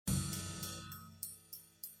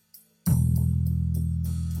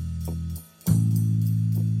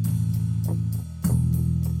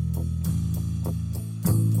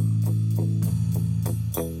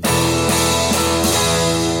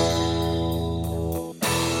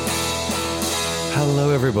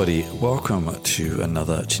Hello everybody, welcome to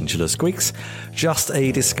another Chinchilla Squeaks. Just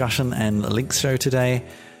a discussion and links show today.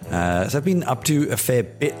 So I've been up to a fair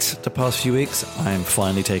bit the past few weeks. I'm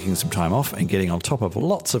finally taking some time off and getting on top of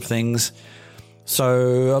lots of things.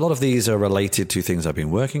 So a lot of these are related to things I've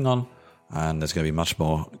been working on, and there's going to be much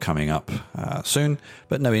more coming up soon,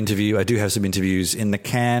 but no interview. I do have some interviews in the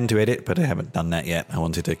can to edit, but I haven't done that yet. I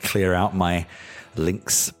wanted to clear out my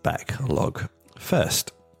links backlog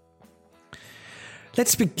first.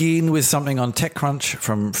 Let's begin with something on TechCrunch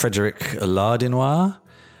from Frederic Lardinois.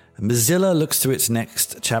 Mozilla looks to its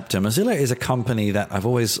next chapter. Mozilla is a company that I've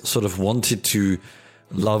always sort of wanted to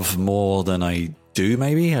love more than I do,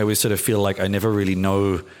 maybe. I always sort of feel like I never really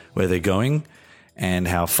know where they're going, and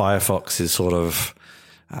how Firefox is sort of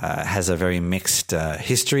has a very mixed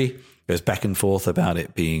history. Goes back and forth about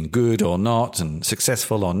it being good or not and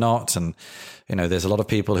successful or not. And, you know, there's a lot of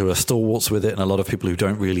people who are stalwarts with it and a lot of people who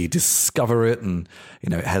don't really discover it. And, you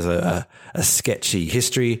know, it has a sketchy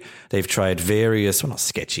history. They've tried various, well, not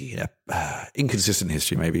sketchy, inconsistent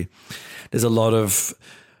history maybe. There's a lot of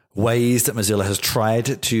ways that Mozilla has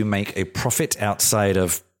tried to make a profit outside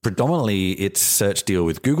of predominantly its search deal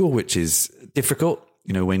with Google, which is difficult.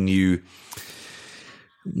 You know, when you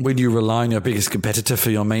rely on your biggest competitor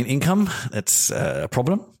for your main income, that's a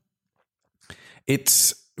problem.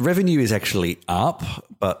 Its revenue is actually up,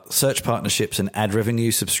 but search partnerships and ad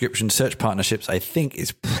revenue, subscription search partnerships, I think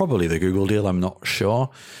is probably the Google deal. I'm not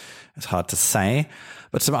sure. It's hard to say.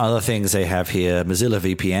 But some other things they have here, Mozilla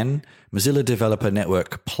VPN, Mozilla Developer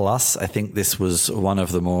Network Plus. I think this was one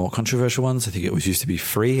of the more controversial ones. I think it was used to be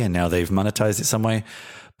free and now they've monetized it some way.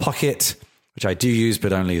 Pocket, which I do use,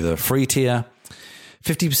 but only the free tier.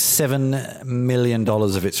 $57 million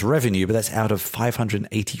of its revenue, but that's out of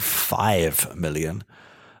 $585 million.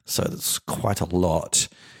 So that's quite a lot.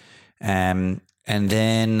 And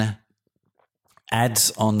then ads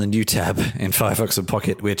on the new tab in Firefox and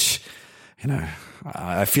Pocket, which, you know,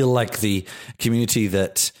 I feel like the community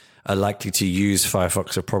that are likely to use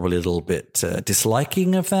Firefox are probably a little bit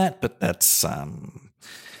disliking of that, but that's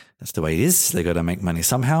the way it is. They got to make money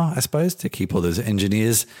somehow, I suppose, to keep all those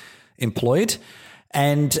engineers employed.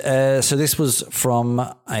 And so this was from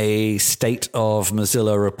a State of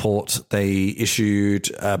Mozilla report they issued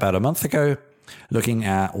about a month ago, looking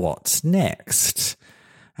at what's next.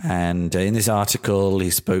 And in this article, he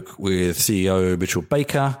spoke with CEO Mitchell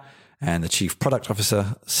Baker and the Chief Product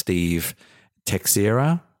Officer, Steve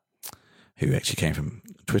Teixeira, who actually came from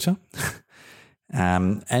Twitter,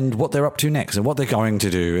 and what they're up to next and what they're going to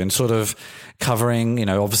do, and sort of covering, you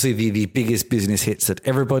know, obviously the biggest business hits that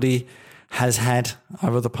everybody has had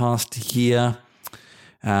over the past year.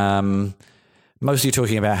 Mostly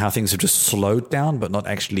talking about how things have just slowed down, but not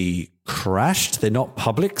actually crashed. They're not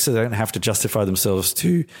public, so they don't have to justify themselves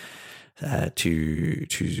to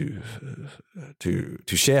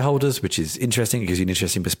shareholders, which is interesting. It gives you an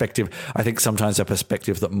interesting perspective. I think sometimes a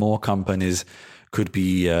perspective that more companies could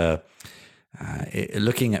be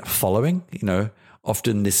looking at following, you know.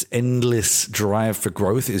 Often this endless drive for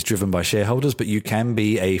growth is driven by shareholders, but you can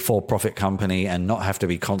be a for-profit company and not have to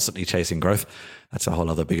be constantly chasing growth. That's a whole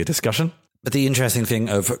other bigger discussion. But the interesting thing,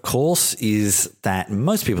 of course, is that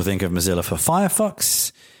most people think of Mozilla for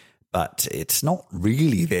Firefox, but it's not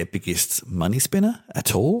really their biggest money spinner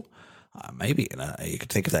at all. Maybe you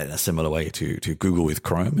could think of that in a similar way to Google with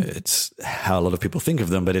Chrome. It's how a lot of people think of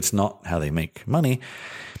them, but it's not how they make money.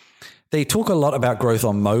 They talk a lot about growth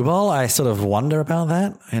on mobile. I sort of wonder about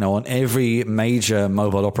that. You know, on every major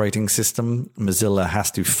mobile operating system, Mozilla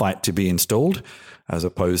has to fight to be installed, as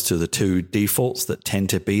opposed to the two defaults that tend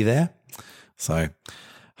to be there. So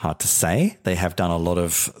hard to say. They have done a lot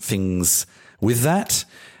of things with that.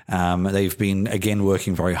 They've been, again,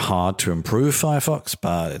 working very hard to improve Firefox,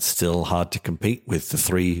 but it's still hard to compete with the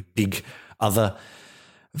three big other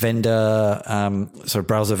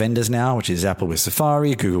browser vendors now, which is Apple with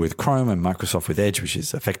Safari, Google with Chrome, and Microsoft with Edge, which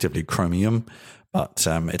is effectively Chromium. But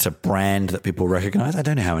it's a brand that people recognize. I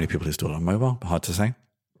don't know how many people install it on mobile, hard to say.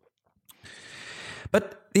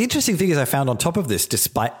 But the interesting thing is I found on top of this,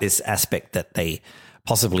 despite this aspect that they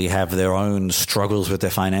possibly have their own struggles with their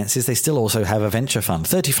finances, they still also have a venture fund,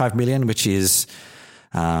 $35 million, which is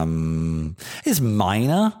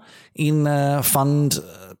minor in fund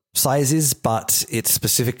sizes, but it's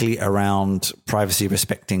specifically around privacy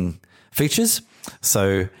respecting features.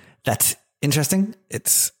 So that's interesting.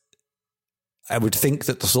 I would think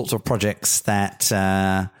that the sorts of projects that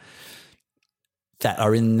are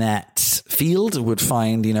in that field would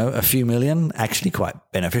find, you know, a few million actually quite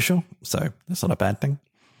beneficial. So that's not a bad thing.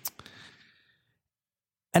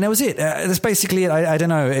 And that was it. That's basically it. I don't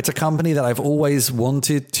know. It's a company that I've always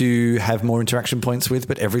wanted to have more interaction points with,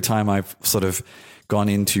 but every time I've sort of gone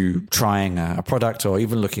into trying a product or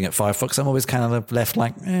even looking at Firefox, I'm always kind of left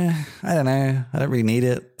like, I don't know. I don't really need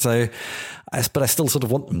it. But I still sort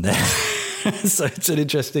of want them there. So it's an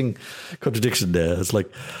interesting contradiction there. It's like,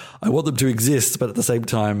 I want them to exist, but at the same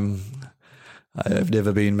time, I've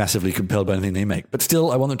never been massively compelled by anything they make. But still,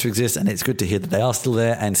 I want them to exist, and it's good to hear that they are still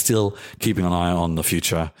there and still keeping an eye on the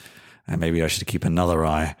future. And maybe I should keep another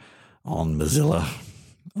eye on Mozilla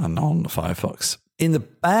and on Firefox. In the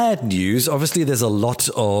bad news, obviously there's a lot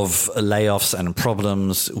of layoffs and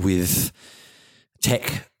problems with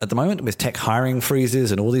tech at the moment, with tech hiring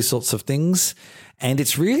freezes and all these sorts of things. And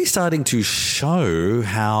it's really starting to show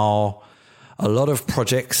how a lot of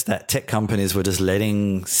projects that tech companies were just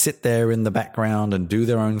letting sit there in the background and do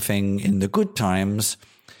their own thing in the good times.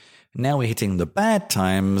 Now we're hitting the bad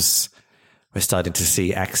times. We're starting to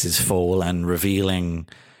see axes fall and revealing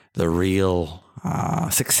the real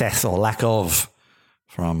success or lack of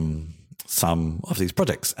from some of these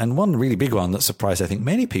projects. And one really big one that surprised, I think,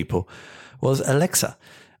 many people was Alexa.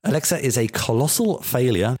 Alexa is a colossal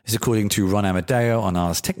failure, is according to Ron Amadeo on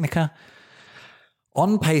Ars Technica,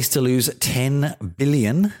 on pace to lose $10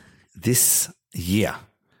 billion this year,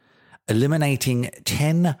 eliminating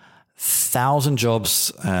 10,000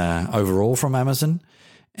 jobs overall from Amazon,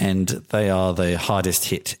 and they are the hardest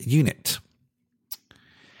hit unit.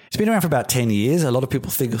 It's been around for about 10 years. A lot of people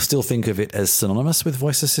still think of it as synonymous with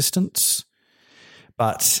voice assistants,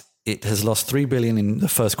 but it has lost $3 billion in the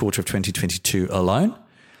first quarter of 2022 alone.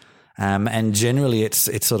 And generally,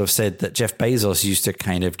 it's sort of said that Jeff Bezos used to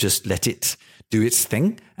kind of just let it do its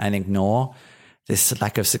thing and ignore this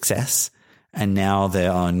lack of success. And now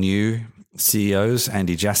there are new CEOs,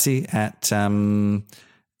 Andy Jassy at Amazon,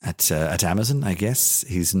 I guess.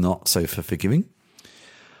 He's not so forgiving.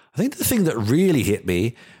 I think the thing that really hit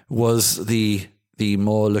me was the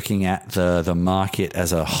more looking at the market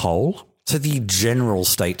as a whole. So the general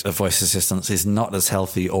state of voice assistants is not as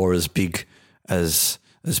healthy or as big as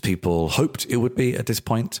people hoped it would be at this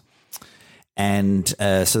point. And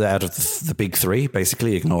so out of the big three,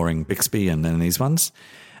 basically ignoring Bixby and then these ones,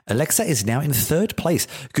 Alexa is now in third place.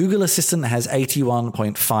 Google Assistant has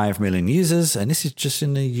 81.5 million users, and this is just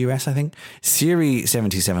in the US, I think. Siri,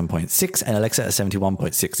 77.6, and Alexa at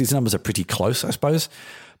 71.6. These numbers are pretty close, I suppose,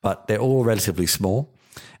 but they're all relatively small.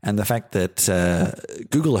 And the fact that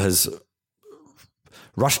Google has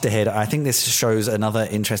rushed ahead, I think this shows another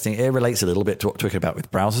interesting, it relates a little bit to what we're talking about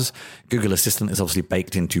with browsers. Google Assistant is obviously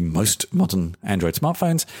baked into most modern Android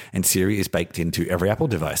smartphones, and Siri is baked into every Apple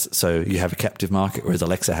device. So you have a captive market, whereas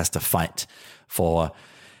Alexa has to fight for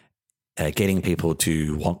getting people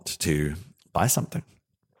to want to buy something,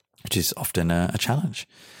 which is often a challenge.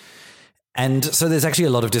 And so there's actually a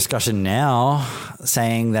lot of discussion now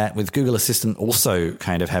saying that with Google Assistant also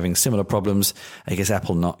kind of having similar problems, I guess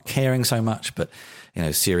Apple not caring so much, but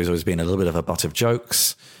Siri's always been a little bit of a butt of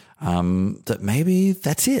jokes, that maybe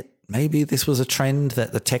that's it. Maybe this was a trend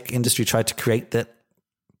that the tech industry tried to create that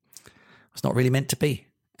was not really meant to be.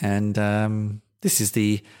 And this is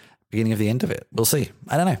the beginning of the end of it. We'll see.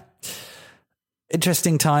 I don't know.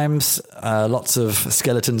 Interesting times. Lots of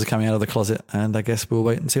skeletons are coming out of the closet, and I guess we'll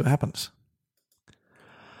wait and see what happens.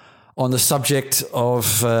 On the subject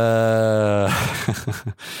of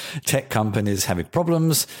tech companies having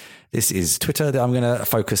problems, this is Twitter. I'm going to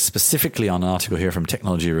focus specifically on an article here from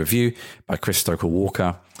Technology Review by Chris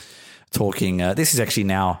Stoker-Walker talking. This is actually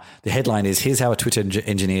now, the headline is, "Here's how a Twitter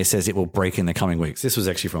engineer says it will break in the coming weeks." This was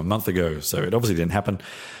actually from a month ago, so it obviously didn't happen.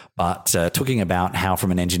 But talking about how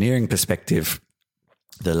from an engineering perspective,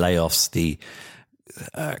 the layoffs, the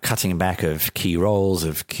cutting back of key roles,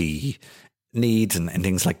 of key needs and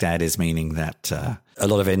things like that is meaning that a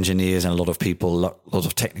lot of engineers and a lot of people, a lot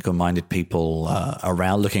of technical minded people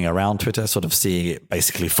looking around Twitter, sort of seeing it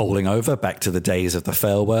basically falling over back to the days of the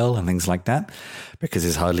farewell and things like that, because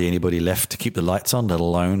there's hardly anybody left to keep the lights on, let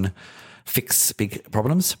alone fix big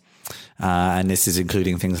problems. And this is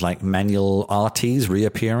including things like manual RTs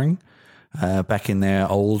reappearing back in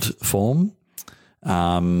their old form.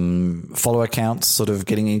 Follow accounts sort of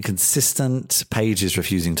getting inconsistent, pages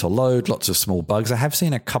refusing to load, lots of small bugs. I have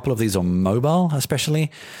seen a couple of these on mobile,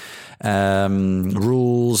 especially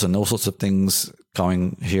rules and all sorts of things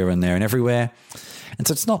going here and there and everywhere. And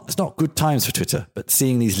so it's not good times for Twitter, but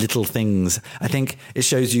seeing these little things, I think it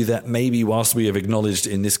shows you that maybe whilst we have acknowledged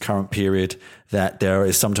in this current period that there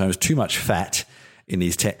is sometimes too much fat in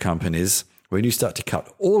these tech companies, when you start to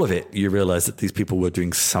cut all of it, you realize that these people were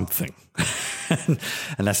doing something. And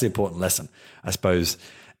that's the important lesson, I suppose.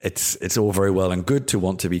 it's all very well and good to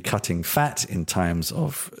want to be cutting fat in times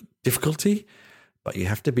of difficulty, but you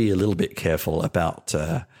have to be a little bit careful about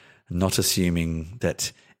not assuming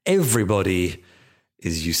that everybody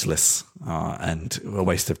is useless and a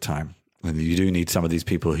waste of time. And you do need some of these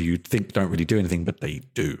people who you think don't really do anything, but they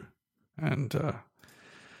do. And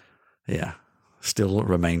still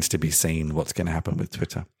remains to be seen what's going to happen with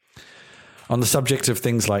Twitter. On the subject of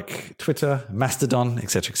things like Twitter, Mastodon,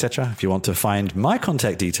 etc., if you want to find my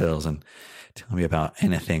contact details and tell me about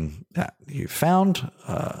anything that you found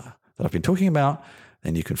that I've been talking about,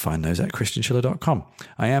 then you can find those at christianschiller.com.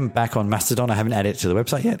 I am back on Mastodon. I haven't added it to the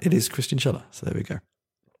website yet. It is Christian Schiller. So there we go.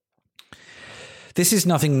 This is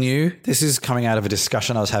nothing new. This is coming out of a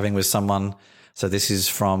discussion I was having with someone. So this is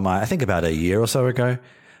from, I think, about a year or so ago.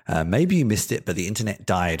 Maybe you missed it, but the internet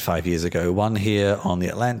died 5 years ago. One here on the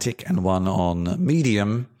Atlantic and one on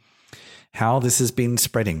Medium. How this has been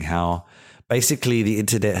spreading, how basically the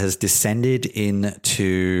internet has descended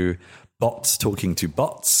into bots talking to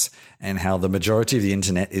bots, and how the majority of the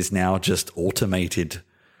internet is now just automated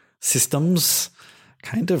systems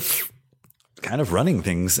kind of running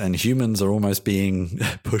things, and humans are almost being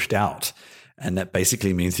pushed out. And that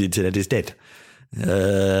basically means the internet is dead.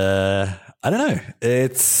 I don't know.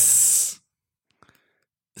 It's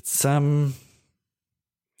somewhat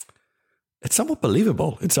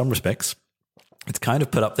believable in some respects. It's kind of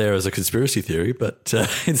put up there as a conspiracy theory, but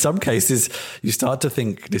in some cases you start to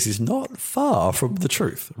think this is not far from the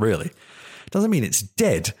truth, really. It doesn't mean it's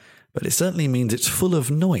dead, but it certainly means it's full of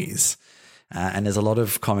noise. And there's a lot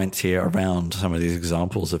of comments here around some of these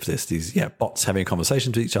examples of this. These bots having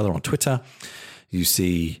conversations with each other on Twitter. You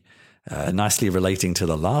see nicely relating to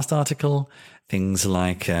the last article, things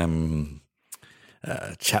like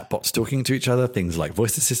chatbots talking to each other, things like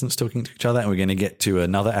voice assistants talking to each other. And we're going to get to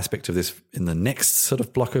another aspect of this in the next sort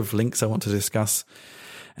of block of links I want to discuss.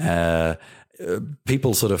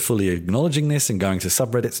 People sort of fully acknowledging this and going to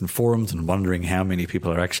subreddits and forums and wondering how many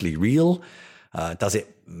people are actually real. Does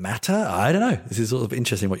it matter? I don't know. This is sort of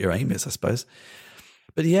interesting what your aim is, I suppose.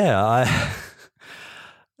 But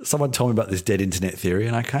someone told me about this dead internet theory,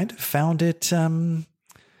 and I kind of found it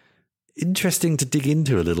interesting to dig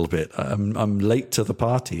into a little bit. I'm late to the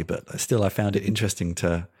party, but still I found it interesting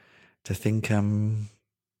to think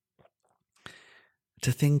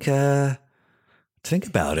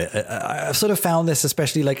about it. I've sort of found this,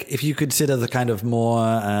 especially like if you consider the kind of more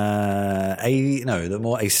the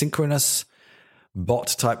more asynchronous bot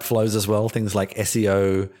type flows as well, things like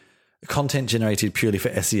SEO, content generated purely for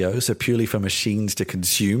SEO, so purely for machines to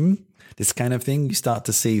consume, this kind of thing, you start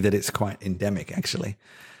to see that it's quite endemic actually,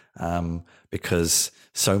 because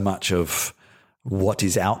so much of what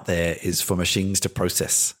is out there is for machines to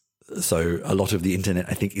process. So a lot of the internet,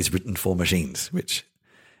 I think, is written for machines, which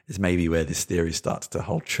is maybe where this theory starts to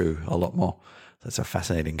hold true a lot more. That's a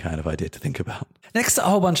fascinating kind of idea to think about. Next, a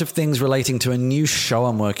whole bunch of things relating to a new show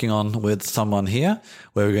I'm working on with someone here,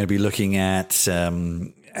 where we're going to be looking at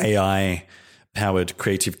AI-powered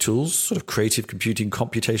creative tools, sort of creative computing,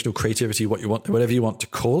 computational creativity, whatever you want to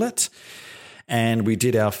call it. And we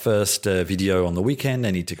did our first video on the weekend.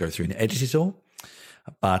 I need to go through and edit it all.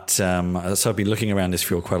 But so I've been looking around this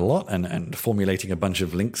field quite a lot and formulating a bunch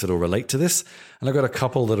of links that all relate to this. And I've got a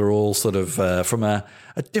couple that are all sort of from a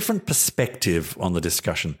different perspective on the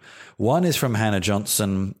discussion. One is from Hannah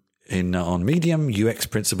Johnson on Medium, UX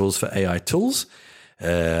Principles for AI Tools.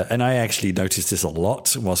 And I actually noticed this a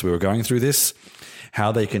lot whilst we were going through this,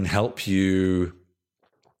 how they can help you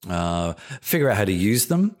figure out how to use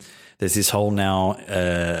them. There's this whole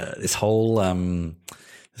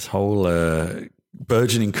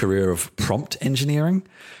burgeoning career of prompt engineering,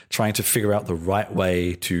 trying to figure out the right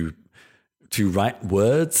way to write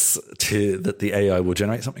words that the AI will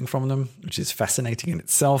generate something from them, which is fascinating in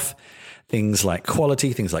itself. Things like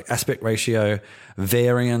quality, things like aspect ratio,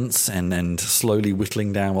 variance, and slowly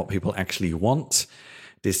whittling down what people actually want.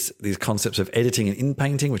 These concepts of editing and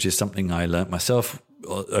in-painting, which is something I learnt myself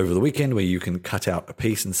over the weekend, where you can cut out a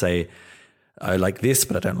piece and say, I like this,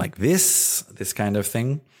 but I don't like this kind of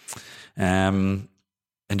thing. And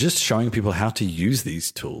just showing people how to use these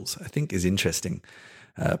tools, I think, is interesting.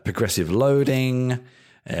 Progressive loading,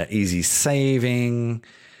 easy saving.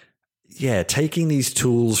 Yeah, taking these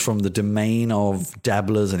tools from the domain of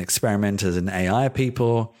dabblers and experimenters and AI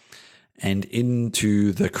people and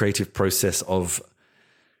into the creative process of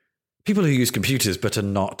people who use computers but are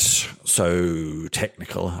not so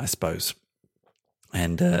technical, I suppose.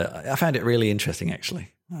 And I found it really interesting,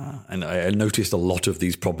 actually. And I noticed a lot of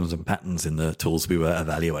these problems and patterns in the tools we were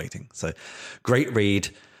evaluating. So great read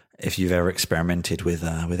if you've ever experimented with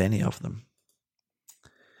any of them.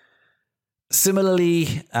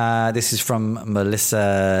 Similarly, this is from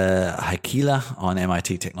Melissa Hakila on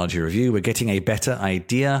MIT Technology Review. We're getting a better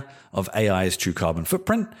idea of AI's true carbon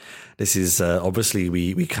footprint. This is obviously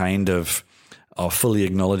we kind of are fully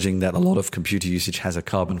acknowledging that a lot of computer usage has a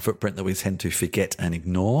carbon footprint that we tend to forget and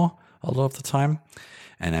ignore a lot of the time.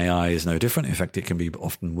 And AI is no different. In fact, it can be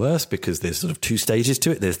often worse because there's sort of two stages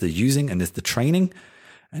to it. There's the using and there's the training.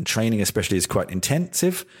 And training especially is quite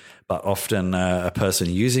intensive, but often a person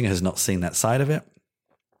using has not seen that side of it.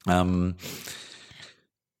 And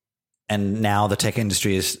now the tech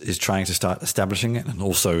industry is trying to start establishing it and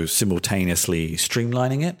also simultaneously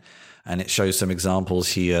streamlining it. And it shows some examples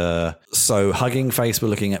here. So Hugging Face, we're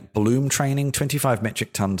looking at Bloom training, 25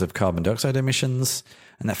 metric tons of carbon dioxide emissions.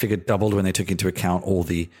 And that figure doubled when they took into account all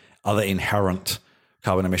the other inherent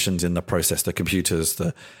carbon emissions in the process, the computers,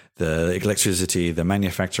 the electricity, the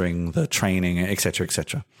manufacturing, the training, et cetera, et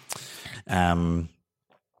cetera. So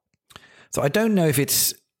I don't know if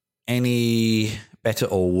it's any better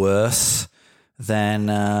or worse than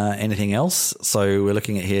anything else. So we're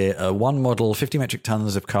looking at here, one model, 50 metric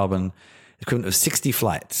tons of carbon, equivalent of 60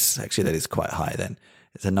 flights. Actually, that is quite high then.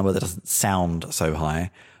 It's a number that doesn't sound so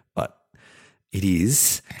high, but it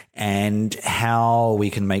is. And how we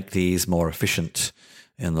can make these more efficient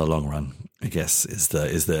in the long run, I guess, is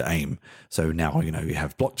the aim. So now, you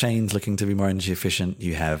have blockchains looking to be more energy efficient.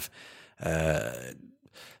 You have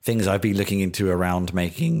things I've been looking into around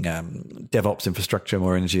making DevOps infrastructure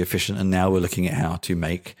more energy efficient. And now we're looking at how to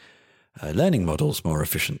make learning models more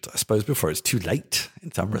efficient. I suppose before it's too late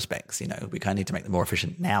in some respects, we kind of need to make them more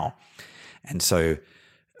efficient now. And so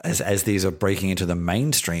as these are breaking into the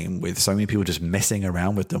mainstream with so many people just messing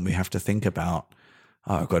around with them, we have to think about,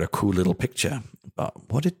 I've got a cool little picture,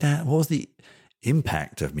 but what was the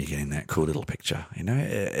impact of me getting that cool little picture?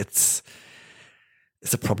 It's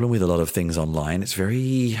a problem with a lot of things online. It's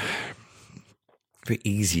very, very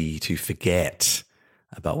easy to forget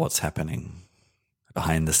about what's happening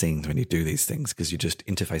behind the scenes when you do these things because you're just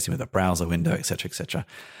interfacing with a browser window, et cetera, et cetera.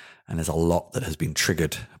 And there's a lot that has been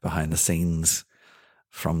triggered behind the scenes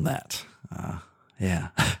from that. Yeah.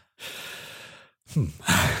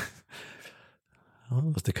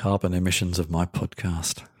 What was the carbon emissions of my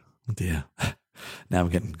podcast? Oh dear. Now I'm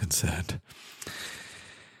getting concerned.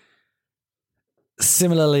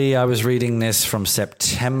 Similarly, I was reading this from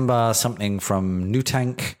September, something from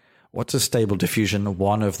Nutank. What's a stable diffusion?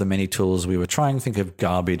 One of the many tools we were trying. Think of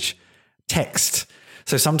garbage text.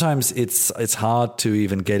 So sometimes it's hard to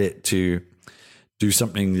even get it to do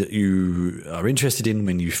something that you are interested in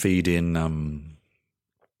when you feed in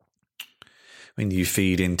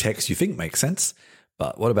text you think makes sense.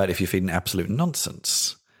 But what about if you feed in absolute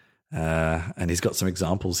nonsense? And he's got some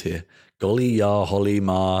examples here. Golly, ya, holly,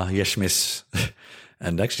 ma, yeshmis.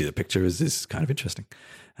 And actually the picture is kind of interesting.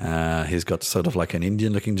 He's got sort of like an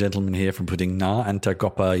Indian-looking gentleman here from putting na anta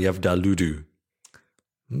gopa yavda ludu.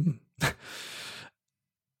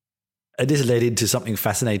 And this led into something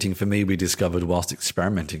fascinating for me we discovered whilst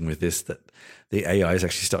experimenting with this, that the AIs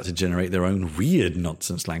actually start to generate their own weird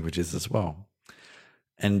nonsense languages as well.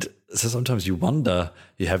 And so sometimes you wonder,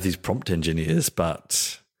 you have these prompt engineers,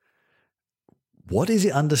 but what is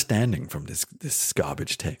it understanding from this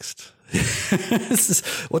garbage text?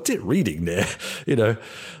 What's it reading there?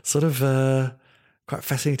 Sort of quite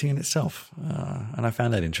fascinating in itself. And I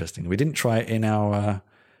found that interesting. We didn't try it in our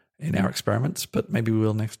experiments, but maybe we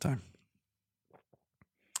will next time.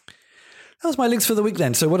 That was my links for the week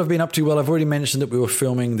then. So what I've been up to, well, I've already mentioned that we were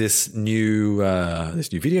filming this new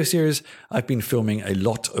video series. I've been filming a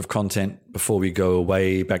lot of content before we go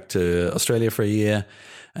away back to Australia for a year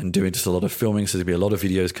and doing just a lot of filming. So there'll be a lot of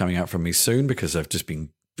videos coming out from me soon because I've just been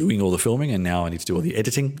doing all the filming and now I need to do all the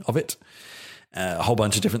editing of it. A whole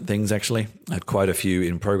bunch of different things, actually. I had quite a few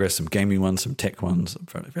in progress, some gaming ones, some tech ones,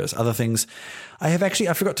 various other things. I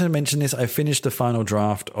forgot to mention this. I finished the final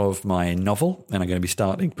draft of my novel, and I'm going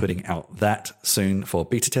to be putting out that soon for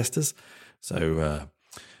beta testers. So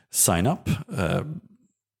sign up.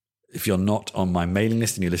 If you're not on my mailing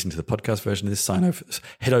list and you're listening to the podcast version of this,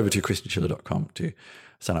 head over to christianschiller.com to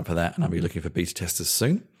sign up for that, and I'll be looking for beta testers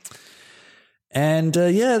soon. And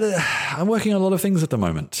I'm working on a lot of things at the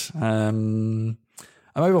moment. I'm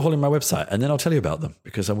overhauling my website, and then I'll tell you about them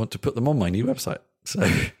because I want to put them on my new website. So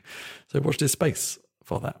watch this space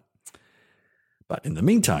for that. But in the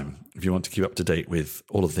meantime, if you want to keep up to date with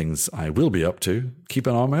all of the things I will be up to, keep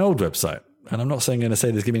an eye on my old website. And I'm not going to say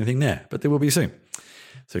there's going to be anything there, but there will be soon.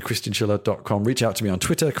 So christianschiller.com. Reach out to me on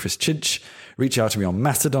Twitter, Chris Chidge. Reach out to me on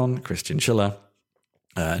Mastodon, Christian Schiller,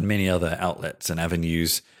 and many other outlets and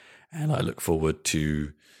avenues. And I look forward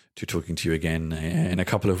to talking to you again in a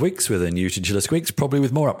couple of weeks with a new Chinchilla Squeaks, probably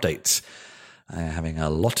with more updates having a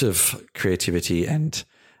lot of creativity and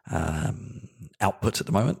outputs at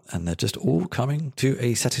the moment, and they're just all coming to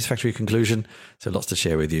a satisfactory conclusion. So lots to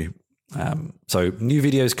share with you. So new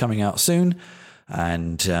videos coming out soon.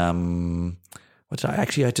 And I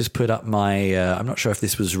just put up my, I'm not sure if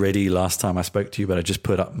this was ready last time I spoke to you, but I just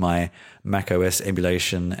put up my macOS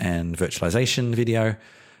emulation and virtualization video.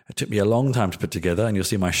 It took me a long time to put together, and you'll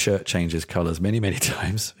see my shirt changes colors many, many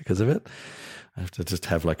times because of it. I have to just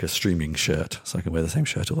have like a streaming shirt so I can wear the same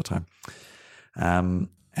shirt all the time.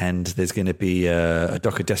 And there's going to be a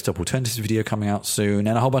Docker Desktop Alternatives video coming out soon,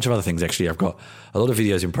 and a whole bunch of other things. Actually, I've got a lot of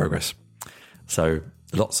videos in progress. So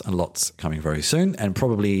lots and lots coming very soon. And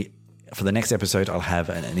probably for the next episode, I'll have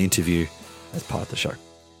an interview as part of the show.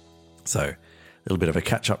 So a little bit of a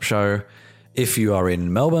catch-up show. If you are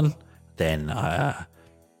in Melbourne, then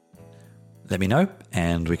let me know,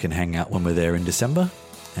 and we can hang out when we're there in December.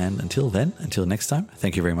 And until then, until next time,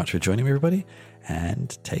 thank you very much for joining me, everybody,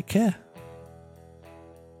 and take care.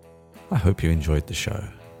 I hope you enjoyed the show.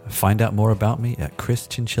 Find out more about me at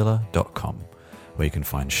chrischinchilla.com, where you can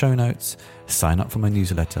find show notes, sign up for my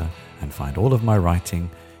newsletter, and find all of my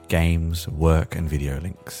writing, games, work, and video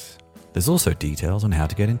links. There's also details on how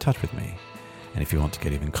to get in touch with me. And if you want to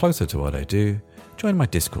get even closer to what I do, join my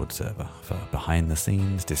Discord server for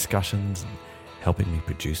behind-the-scenes discussions and helping me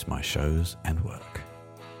produce my shows and work.